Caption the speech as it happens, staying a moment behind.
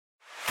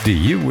Do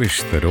you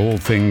wish that all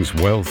things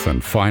wealth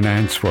and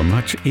finance were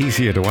much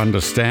easier to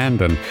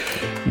understand and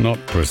not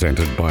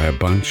presented by a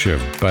bunch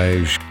of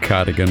beige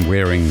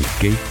cardigan-wearing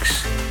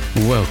geeks?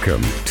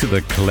 Welcome to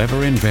the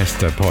Clever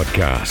Investor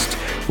Podcast,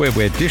 where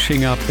we're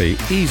dishing up the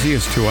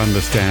easiest to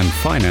understand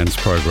finance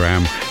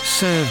program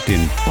served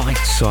in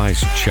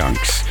bite-sized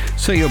chunks,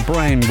 so your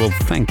brain will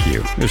thank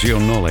you as your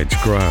knowledge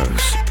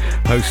grows.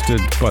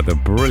 Hosted by the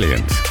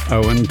brilliant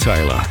Owen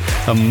Taylor,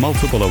 a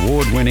multiple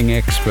award-winning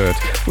expert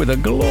with a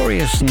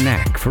glorious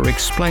knack for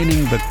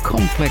explaining the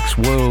complex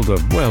world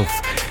of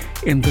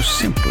wealth in the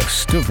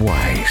simplest of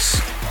ways.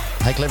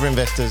 Hey, Clever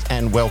Investors,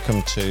 and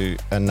welcome to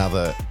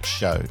another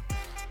show.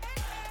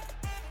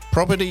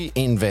 Property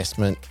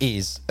investment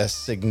is a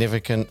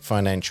significant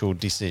financial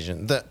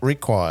decision that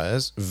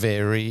requires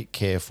very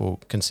careful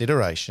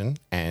consideration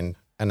and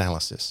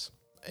analysis.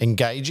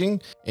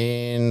 Engaging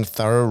in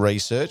thorough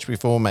research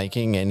before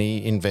making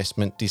any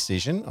investment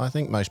decision, I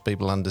think most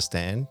people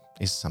understand,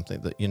 is something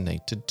that you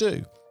need to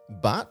do.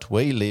 But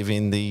we live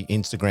in the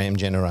Instagram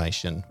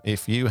generation.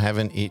 If you have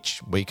an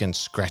itch, we can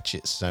scratch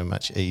it so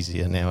much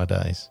easier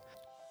nowadays.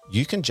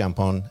 You can jump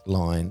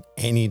online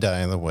any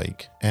day of the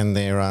week, and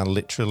there are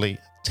literally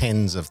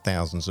tens of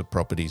thousands of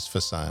properties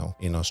for sale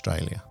in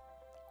Australia.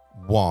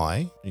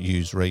 Why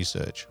use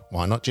research?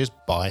 Why not just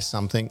buy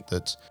something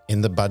that's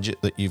in the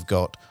budget that you've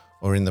got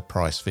or in the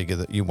price figure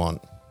that you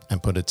want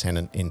and put a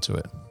tenant into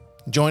it?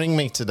 Joining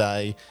me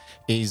today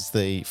is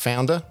the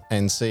founder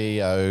and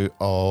CEO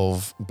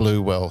of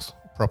Blue Wealth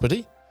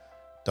Property,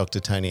 Dr.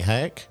 Tony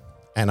Hayek,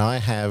 and I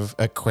have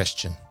a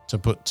question to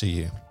put to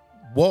you.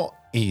 What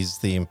is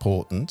the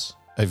importance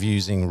of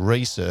using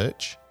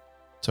research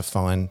to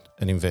find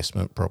an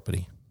investment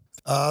property?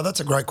 That's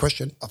a great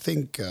question. I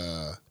think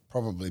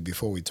probably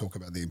before we talk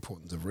about the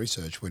importance of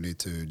research, we need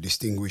to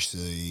distinguish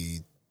the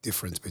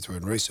difference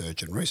between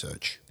research and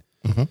research.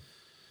 Mm-hmm.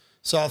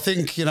 So I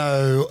think,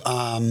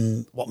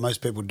 what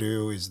most people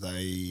do is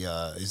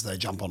they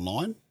jump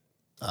online.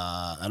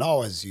 And I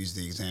always use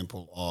the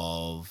example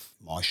of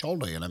my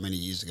shoulder. Many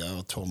years ago,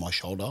 I tore my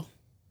shoulder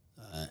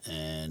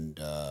and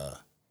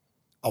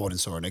I went and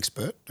saw an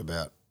expert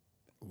about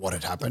what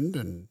had happened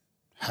and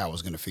how I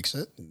was going to fix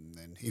it. And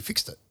then he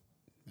fixed it.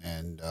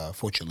 And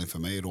fortunately for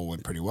me, it all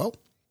went pretty well.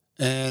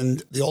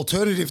 And the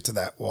alternative to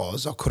that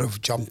was I could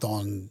have jumped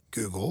on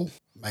Google,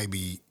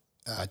 maybe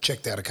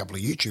checked out a couple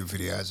of YouTube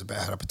videos about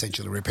how to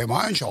potentially repair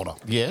my own shoulder.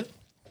 Yeah.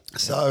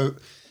 So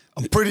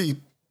I'm pretty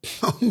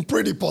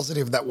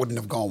positive that wouldn't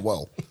have gone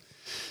well.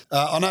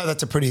 I know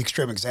that's a pretty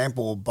extreme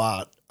example,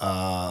 but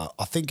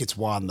I think it's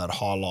one that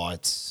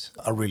highlights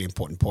a really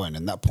important point.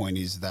 And that point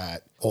is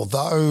that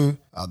although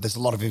there's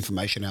a lot of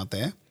information out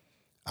there,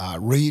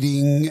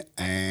 reading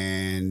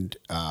and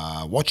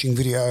watching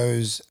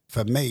videos,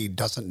 for me,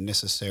 doesn't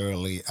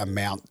necessarily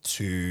amount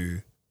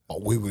to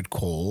what we would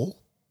call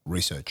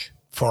research.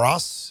 For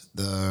us,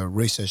 the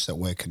research that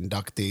we're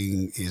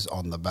conducting is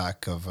on the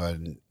back of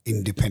an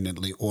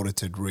independently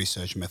audited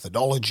research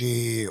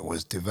methodology. It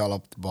was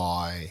developed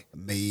by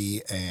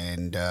me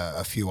and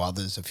a few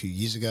others a few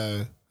years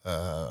ago,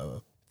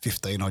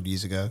 15 odd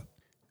years ago.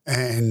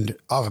 And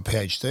I have a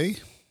PhD,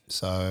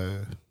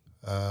 so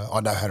I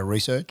know how to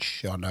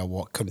research. I know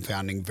what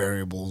confounding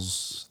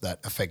variables that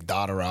affect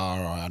data are.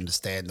 I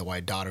understand the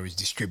way data is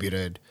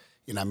distributed.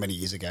 Many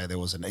years ago, there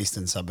was an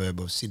eastern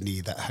suburb of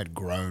Sydney that had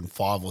grown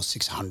 500 or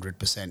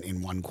 600%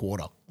 in one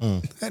quarter.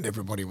 And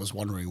everybody was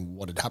wondering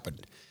what had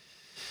happened.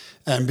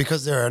 And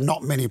because there are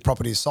not many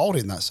properties sold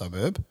in that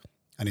suburb,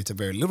 and it's a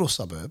very little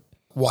suburb,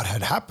 what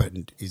had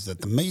happened is that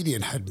the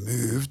median had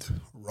moved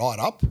right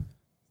up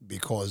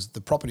because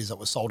the properties that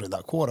were sold in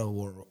that quarter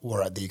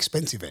were at the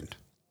expensive end.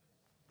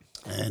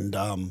 And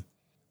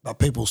but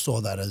people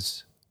saw that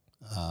as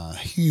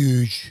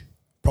huge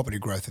property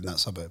growth in that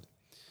suburb.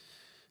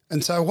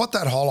 And so what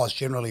that highlights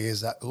generally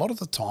is that a lot of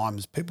the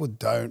times people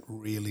don't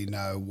really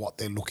know what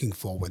they're looking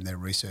for when they're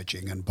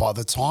researching. And by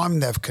the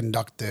time they've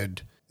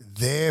conducted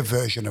their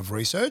version of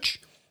research,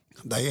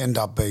 they end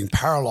up being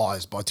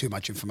paralyzed by too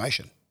much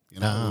information.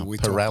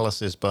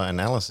 Paralysis by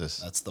analysis.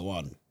 That's the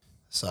one.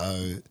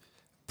 So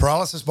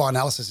paralysis by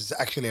analysis is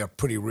actually a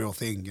pretty real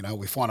thing.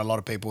 We find a lot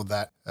of people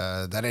that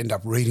end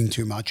up reading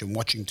too much and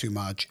watching too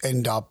much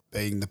end up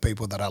being the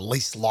people that are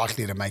least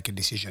likely to make a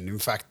decision. In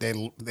fact,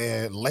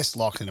 they're less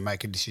likely to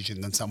make a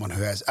decision than someone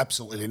who has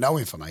absolutely no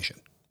information.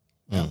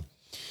 Mm.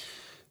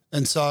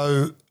 And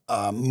so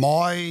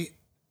my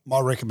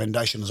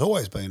recommendation has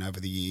always been over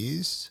the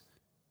years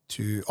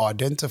to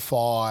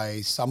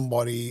identify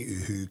somebody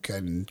who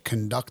can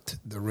conduct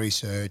the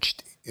research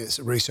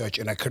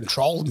in a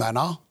controlled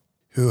manner,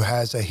 who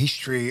has a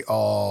history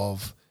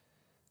of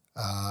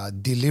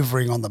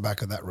delivering on the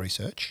back of that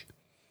research,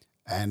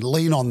 and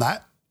lean on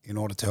that in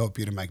order to help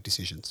you to make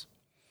decisions.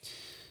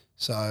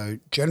 So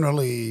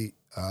generally,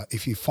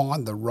 if you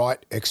find the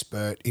right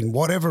expert in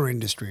whatever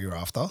industry you're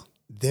after,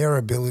 their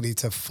ability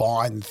to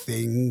find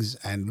things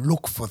and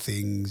look for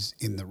things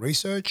in the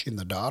research, in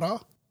the data,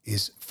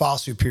 is far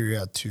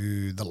superior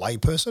to the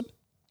layperson.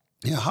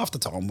 half the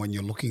time when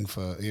you're looking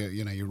for,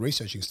 you're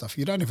researching stuff,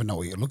 you don't even know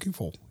what you're looking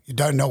for. You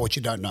don't know what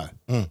you don't know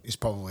is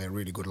probably a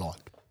really good line.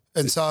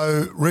 And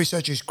so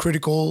research is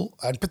critical,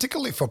 and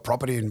particularly for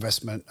property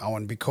investment,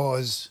 Owen,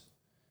 because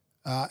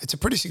it's a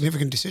pretty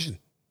significant decision.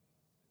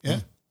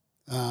 Yeah.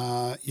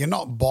 You're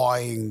not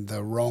buying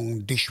the wrong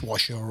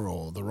dishwasher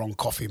or the wrong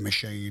coffee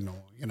machine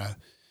or,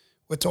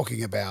 we're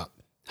talking about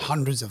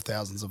hundreds of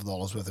thousands of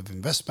dollars worth of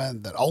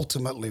investment that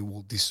ultimately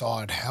will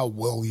decide how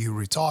well you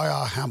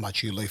retire, how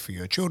much you leave for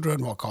your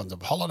children, what kinds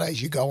of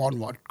holidays you go on,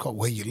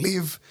 where you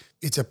live.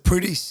 It's a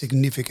pretty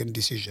significant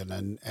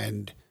decision,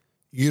 and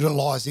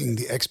utilising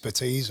the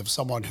expertise of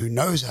someone who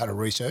knows how to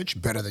research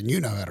better than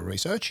you know how to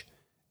research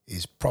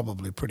is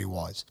probably pretty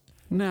wise.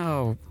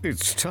 Now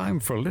it's time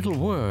for a little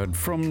word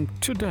from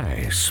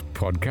today's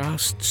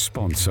podcast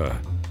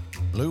sponsor.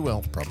 Blue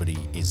Wealth Property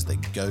is the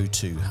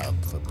go-to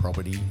hub for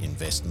property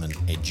investment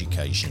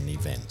education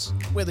events.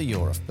 Whether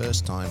you're a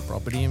first-time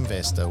property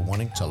investor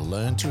wanting to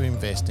learn to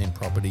invest in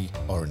property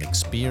or an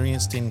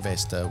experienced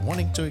investor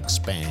wanting to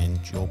expand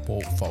your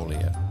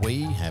portfolio,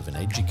 we have an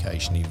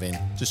education event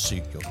to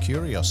suit your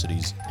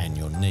curiosities and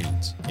your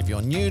needs. If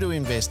you're new to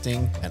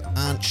investing and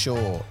aren't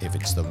sure if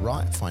it's the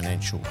right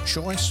financial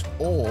choice,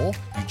 or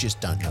you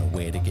just don't know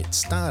where to get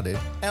started,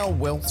 our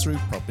Wealth Through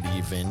Property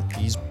event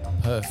is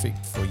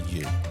perfect for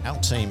you. Our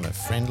team of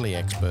friendly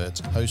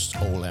experts host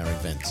all our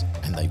events,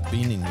 and they've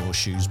been in your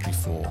shoes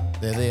before.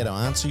 They're there to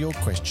answer your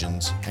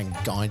questions and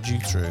guide you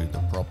through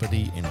the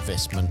property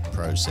investment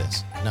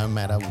process, no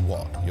matter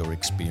what your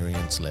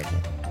experience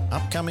level.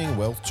 Upcoming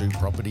Wealth Through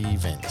Property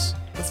events.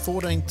 The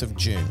 14th of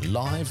June,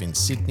 live in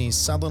Sydney's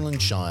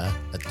Sutherland Shire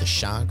at the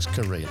Sharks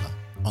Kareela.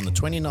 On the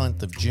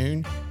 29th of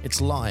June, it's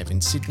live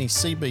in Sydney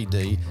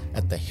CBD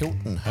at the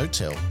Hilton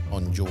Hotel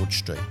on George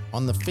Street.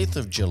 On the 5th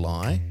of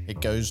July,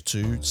 it goes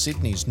to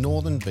Sydney's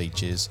Northern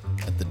Beaches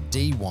at the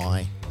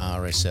DY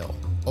RSL.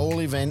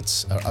 All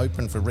events are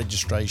open for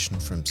registration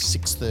from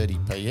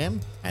 6:30pm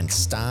and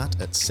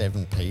start at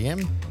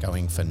 7pm,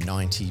 going for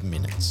 90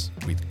 minutes,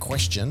 with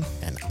question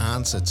and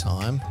answer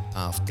time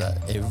after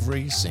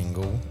every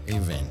single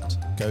event.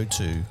 Go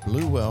to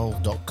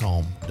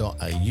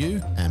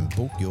bluewell.com.au and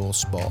book your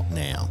spot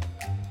now.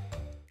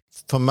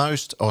 For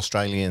most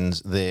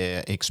Australians,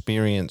 their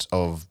experience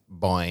of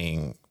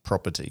buying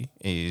property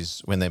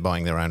is when they're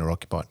buying their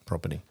owner-occupied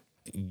property.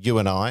 You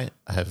and I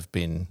have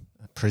been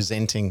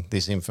presenting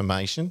this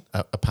information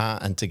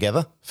apart and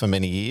together for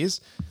many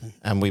years,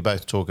 and we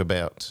both talk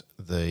about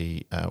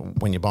the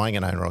when you're buying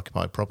an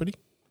owner-occupied property,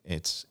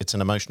 it's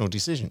an emotional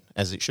decision,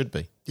 as it should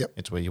be. Yep.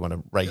 It's where you want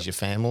to raise your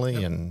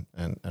family and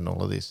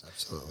all of this.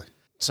 Absolutely.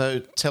 So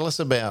tell us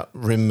about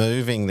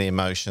removing the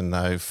emotion,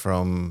 though,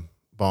 from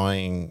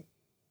buying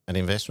an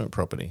investment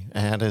property.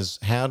 How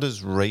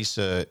does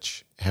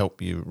research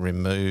help you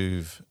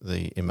remove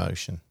the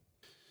emotion?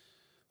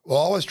 Well,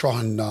 I always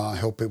try and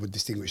help people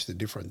distinguish the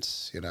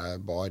difference,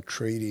 by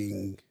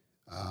treating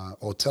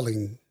or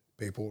telling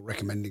people,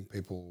 recommending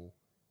people,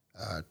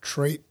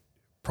 treat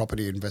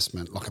property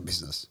investment like a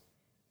business.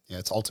 Yeah,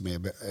 it's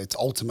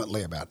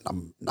ultimately about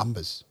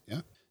numbers.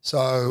 Yeah.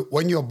 So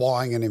when you're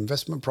buying an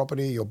investment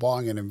property, you're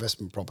buying an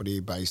investment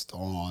property based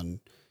on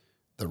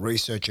the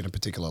research in a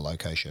particular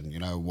location.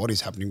 What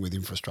is happening with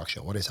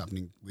infrastructure? What is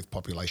happening with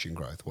population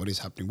growth? What is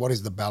happening? What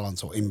is the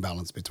balance or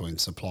imbalance between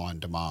supply and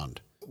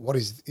demand? What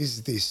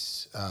is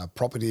this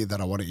property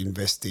that I want to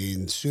invest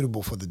in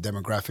suitable for the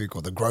demographic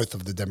or the growth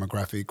of the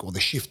demographic or the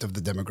shift of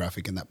the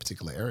demographic in that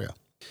particular area?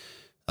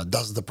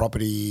 Does the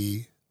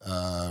property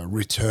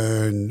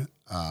return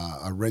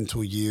a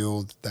rental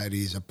yield that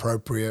is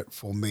appropriate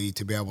for me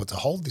to be able to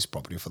hold this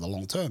property for the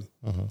long term?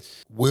 Mm-hmm.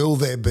 Will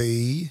there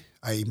be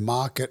a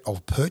market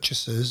of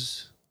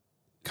purchasers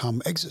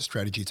come exit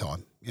strategy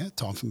time? Yeah,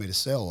 time for me to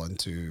sell and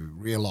to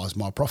realise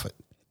my profit.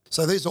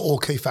 So these are all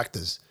key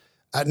factors.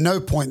 At no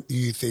point do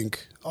you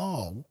think,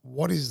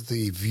 what is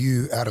the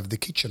view out of the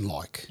kitchen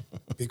like?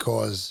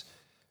 Because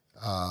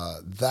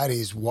that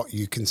is what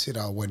you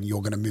consider when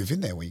you're going to move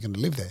in there, when you're going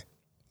to live there.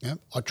 Yeah,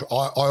 I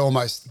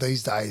almost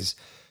these days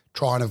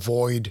try and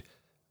avoid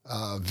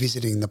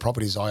visiting the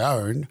properties I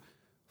own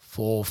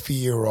for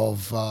fear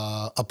of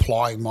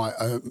applying my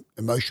own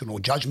emotional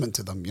judgment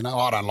to them.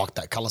 I don't like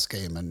that colour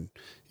scheme, and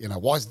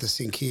why is the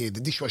sink here? The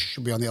dishwasher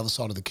should be on the other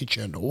side of the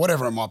kitchen, or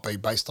whatever it might be,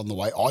 based on the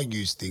way I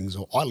use things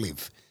or I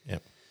live.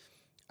 Yep.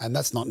 And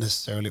that's not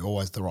necessarily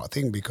always the right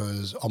thing,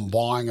 because I'm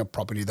buying a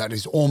property that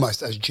is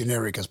almost as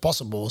generic as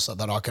possible so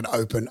that I can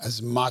open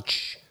as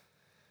much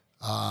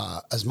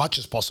as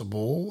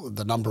possible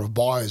the number of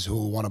buyers who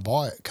will want to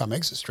buy it come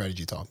exit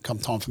strategy time, come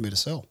time for me to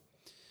sell.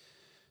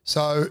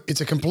 So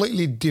it's a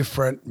completely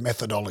different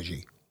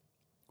methodology.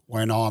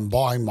 When I'm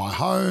buying my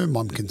home,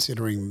 I'm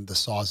considering the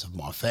size of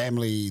my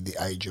family,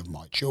 the age of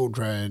my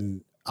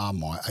children. Are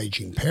my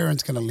aging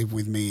parents going to live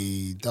with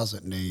me? Does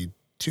it need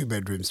 2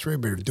 bedrooms, 3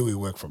 bedrooms? Do we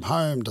work from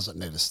home? Does it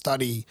need a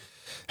study?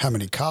 How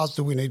many cars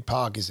do we need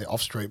parked? Is there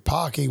off-street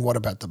parking? What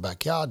about the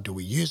backyard? Do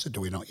we use it?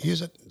 Do we not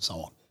use it? And so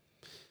on.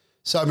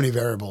 So many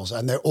variables,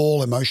 and they're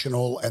all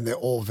emotional, and they're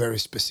all very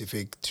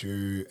specific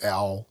to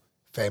our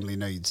family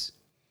needs.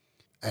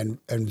 And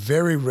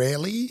very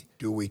rarely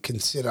do we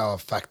consider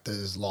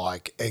factors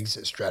like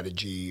exit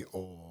strategy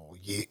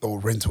or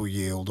rental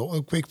yield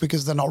or quick,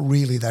 because they're not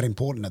really that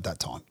important at that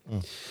time.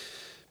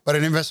 But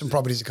an investment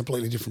property is a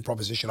completely different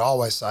proposition. I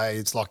always say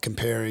it's like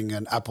comparing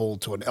an apple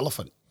to an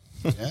elephant.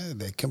 Yeah,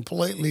 they're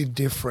completely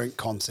different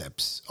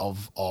concepts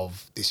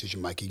of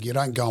decision making. You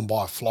don't go and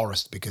buy a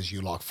florist because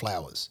you like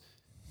flowers.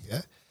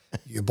 Yeah,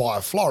 you buy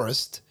a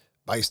florist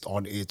based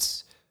on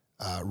its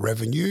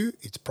revenue,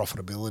 its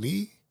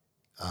profitability,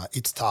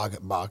 its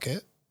target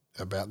market,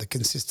 about the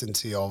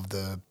consistency of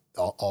the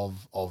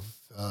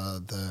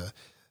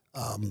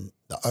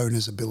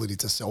owner's ability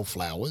to sell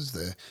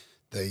flowers,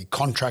 the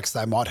contracts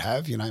they might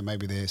have. You know,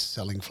 maybe they're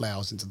selling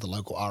flowers into the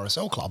local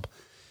RSL club.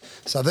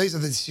 So these are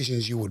the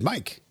decisions you would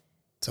make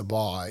to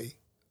buy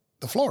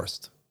the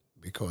florist,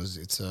 because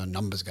it's a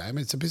numbers game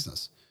and it's a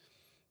business.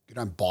 You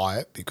don't buy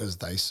it because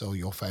they sell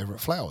your favourite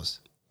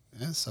flowers.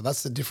 Yeah? So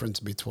that's the difference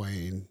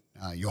between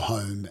your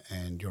home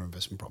and your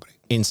investment property.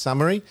 In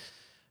summary,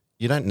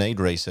 you don't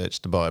need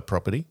research to buy a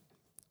property,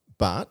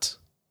 but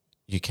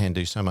you can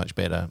do so much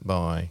better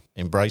by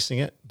embracing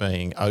it,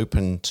 being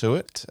open to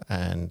it.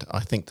 And I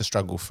think the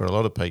struggle for a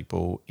lot of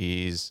people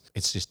is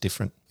it's just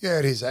different. Yeah,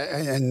 it is.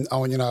 And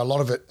you know, a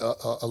lot of it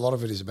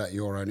is about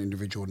your own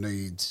individual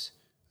needs,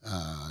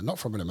 not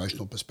from an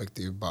emotional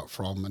perspective, but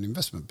from an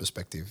investment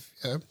perspective.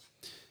 Yeah.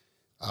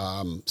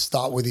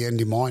 Start with the end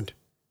in mind.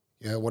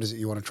 Yeah, what is it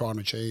you want to try and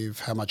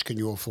achieve? How much can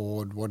you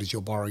afford? What is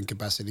your borrowing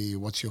capacity?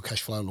 What's your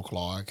cash flow look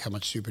like? How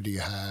much super do you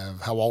have?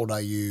 How old are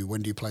you?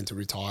 When do you plan to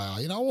retire?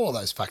 You know, all of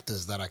those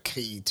factors that are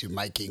key to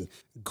making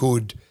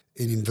good,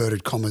 in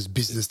inverted commas,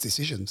 business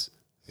decisions.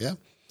 Yeah.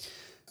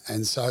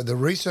 And so the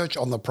research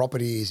on the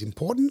property is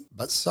important,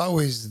 but so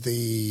is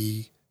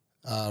the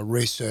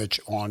research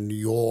on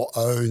your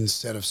own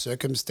set of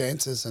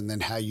circumstances, and then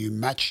how you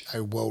match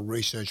a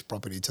well-researched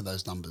property to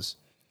those numbers.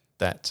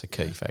 That's a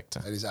key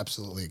factor. It is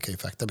absolutely a key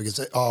factor, because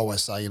I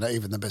always say, you know,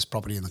 even the best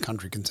property in the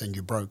country can send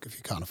you broke if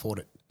you can't afford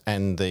it.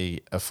 And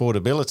the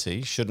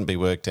affordability shouldn't be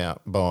worked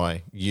out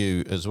by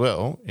you as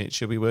well. It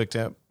should be worked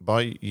out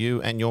by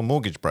you and your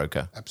mortgage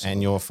broker. Absolutely.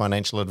 And your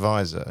financial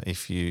advisor,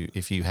 if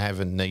you have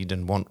a need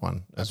and want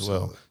one as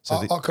well.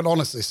 So I could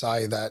honestly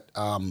say that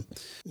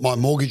my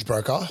mortgage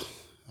broker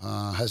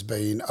has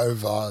been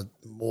over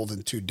more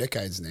than 2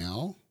 decades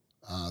now.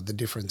 The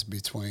difference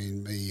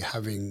between me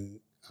having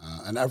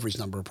an average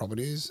number of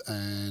properties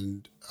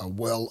and a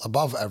well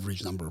above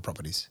average number of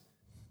properties,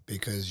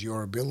 because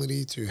your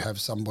ability to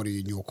have somebody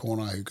in your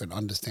corner who can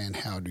understand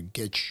how to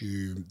get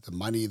you the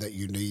money that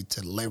you need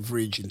to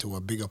leverage into a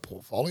bigger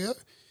portfolio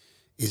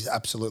is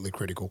absolutely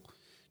critical.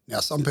 Now,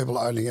 some people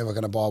are only ever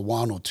going to buy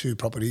 1 or 2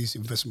 properties,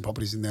 investment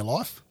properties in their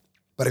life.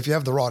 But if you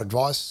have the right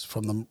advice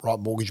from the right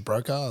mortgage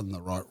broker and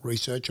the right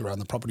research around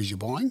the properties you're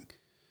buying,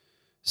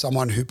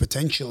 someone who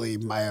potentially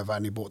may have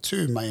only bought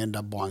 2 may end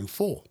up buying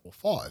 4 or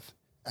 5.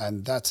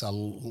 And that's a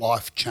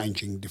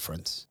life-changing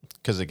difference.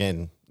 Because,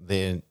 again,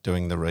 they're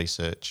doing the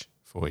research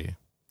for you.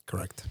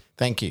 Correct.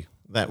 Thank you.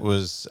 That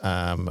was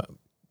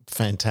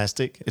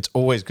fantastic. It's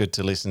always good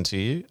to listen to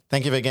you.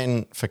 Thank you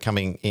again for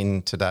coming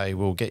in today.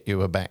 We'll get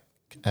you back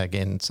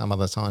again some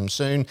other time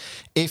soon.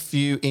 If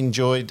you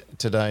enjoyed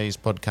today's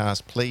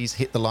podcast, please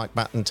hit the like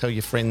button, tell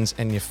your friends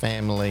and your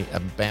family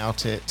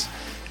about it.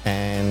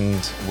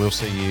 And we'll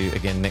see you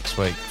again next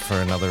week for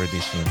another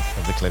edition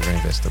of the Clever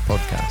Investor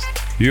Podcast.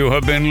 You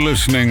have been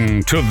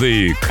listening to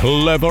the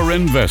Clever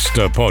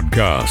Investor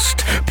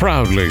Podcast,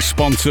 proudly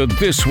sponsored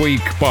this week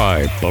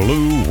by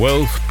Blue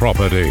Wealth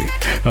Property.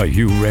 Are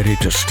you ready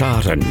to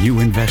start a new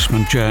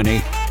investment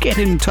journey? Get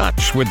in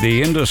touch with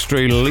the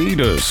industry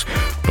leaders,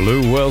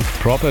 Blue Wealth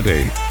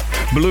Property.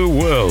 Blue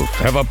Wealth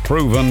have a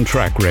proven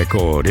track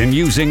record in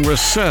using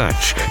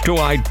research to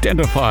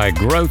identify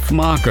growth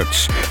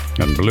markets,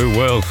 and Blue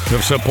Wealth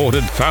have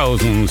supported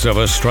thousands of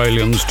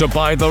Australians to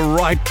buy the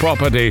right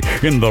property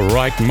in the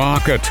right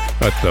market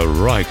at the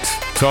right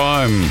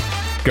time.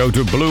 Go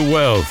to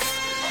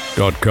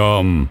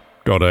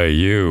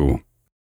bluewealth.com.au.